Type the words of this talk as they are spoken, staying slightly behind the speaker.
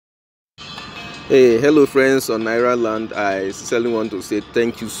Hey, hello friends on Nairaland. I sincerely want to say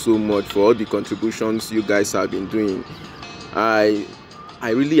thank you so much for all the contributions you guys have been doing. I I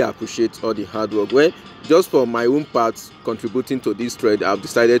really appreciate all the hard work. Well, just for my own part contributing to this thread, I've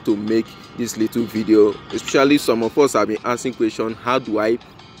decided to make this little video. Especially some of us have been asking questions, how do I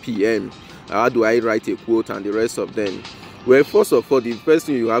PM? How do I write a quote and the rest of them? Well, first of all, the first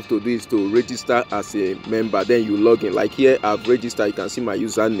thing you have to do is to register as a member. Then you log in. Like here, I've registered. You can see my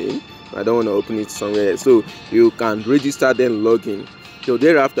username. I don't want to open it somewhere else. So you can register, then log in. So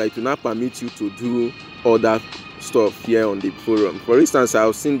thereafter, it will not permit you to do other stuff here on the forum. For instance,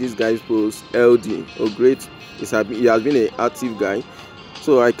 I've seen this guy's post LD. Oh great, he has been an active guy.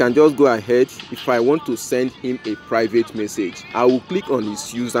 So I can just go ahead. If I want to send him a private message, I will click on his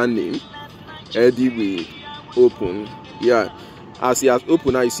username. LD will open. Yeah, as he has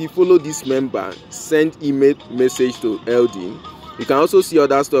opened now, you see follow this member, send email message to LD. You can also see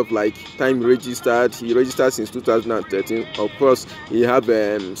other stuff like time registered. He registered since 2013. Of course, he have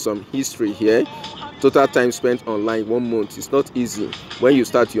some history here. Total time spent online 1 month. It's not easy. When you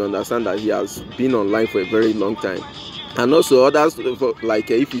start, you understand that he has been online for a very long time. And also others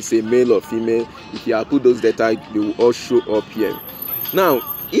like if it's a male or female, if you have put those data, they will all show up here. Now,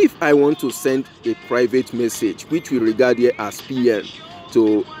 if I want to send a private message, which we regard here as PM,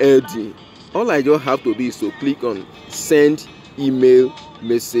 to LD, all I just have to do is to click on send email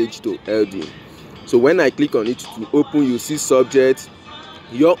message to LD. So when I click on it to open, you see subject,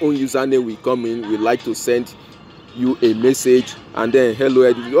 your own username will come in. We like to send you a message, and then hello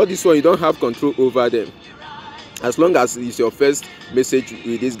LD. All this one you don't have control over them. As long as it's your first message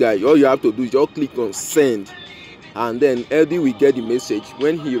with this guy, all you have to do is just click on send, and then LD will get the message.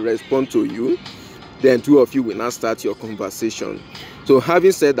 When he responds to you, then two of you will now start your conversation. So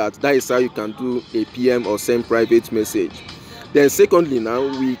having said that, that is how you can do a PM or send private message. Then secondly, now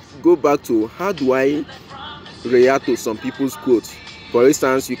we go back to how do I react to some people's quotes. For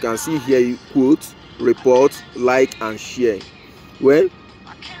instance, you can see here quote, report, like and share. Well,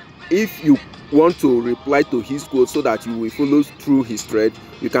 if you want to reply to his quote so that you will follow through his thread,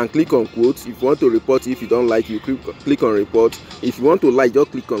 you can click on quotes. If you want to report, if you don't like, you click on report. If you want to like,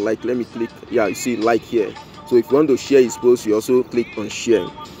 just click on like. Let me click, yeah, you see like here. So if you want to share his post, you also click on share.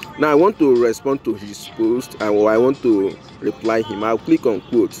 Now I want to respond to his post, or I want to reply him. I'll click on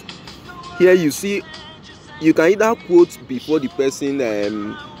quote. Here you see you can either quote before the person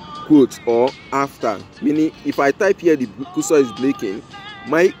quote or after, meaning if I type here the cursor is blinking,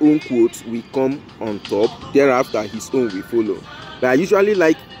 my own quote will come on top, thereafter his own will follow. But I usually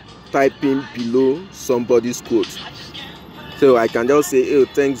like typing below somebody's quote, so I can just say, oh,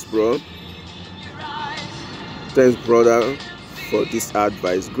 thanks bro, thanks brother for this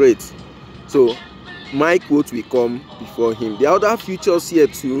advice, great. So my quote will come before him. The other features here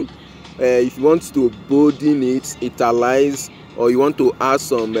too, if you want to bolden it, italize, or you want to add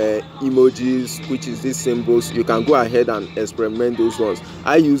some emojis, which is these symbols, you can go ahead and experiment those ones.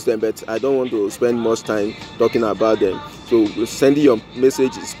 I use them, but I don't want to spend much time talking about them. So sending your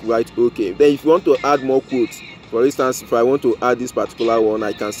message is quite okay. Then if you want to add more quotes, for instance, if I want to add this particular one,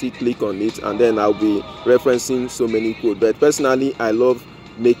 I can see click on it, and then I'll be referencing so many quotes. But personally, I love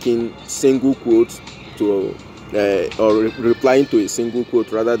making single quotes to or replying to a single quote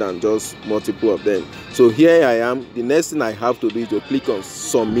rather than just multiple of them. So here I am. The next thing I have to do is to click on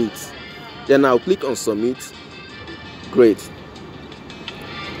submit. Then I'll click on submit. Great,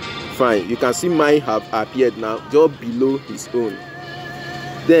 fine. You can see mine have appeared now just below his own.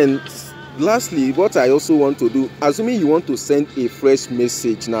 Then lastly, what I also want to do, assuming you want to send a fresh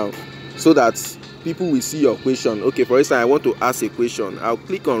message now so that people will see your question. Okay, for instance, I want to ask a question. I'll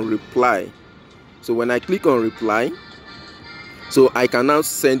click on reply. So when I click on reply, so I can now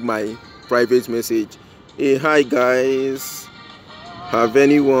send my private message. Hey, hi guys, have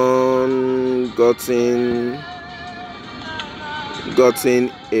anyone gotten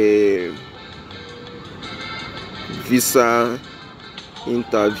a visa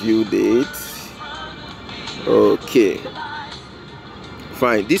interview date? Okay,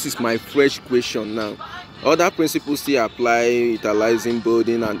 fine. This is my fresh question now. Other principles still apply, utilizing,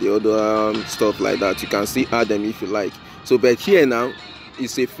 bolding, and the other stuff like that. You can still add them if you like. So but here now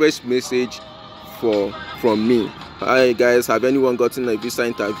it's a fresh message from me. Hi guys, have anyone gotten a visa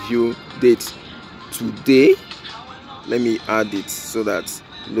interview date today? Let me add it so that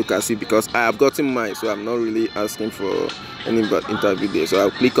look at it, because I have gotten mine, so I'm not really asking for any interview date. So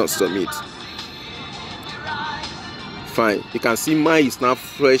I'll click on submit. Fine, you can see mine is now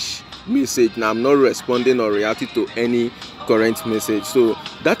fresh message. Now I'm not responding or reacting to any current message. So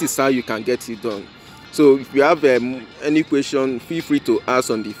that is how you can get it done. So if you have any question, feel free to ask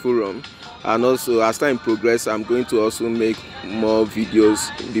on the forum. and also as time progress, I'm going to also make more videos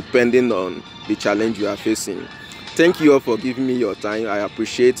depending on the challenge you are facing. Thank you all for giving me your time. I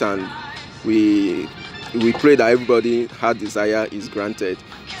appreciate, and we pray that everybody heart desire is granted.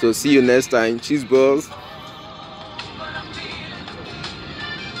 So see you next time. Cheers, boss.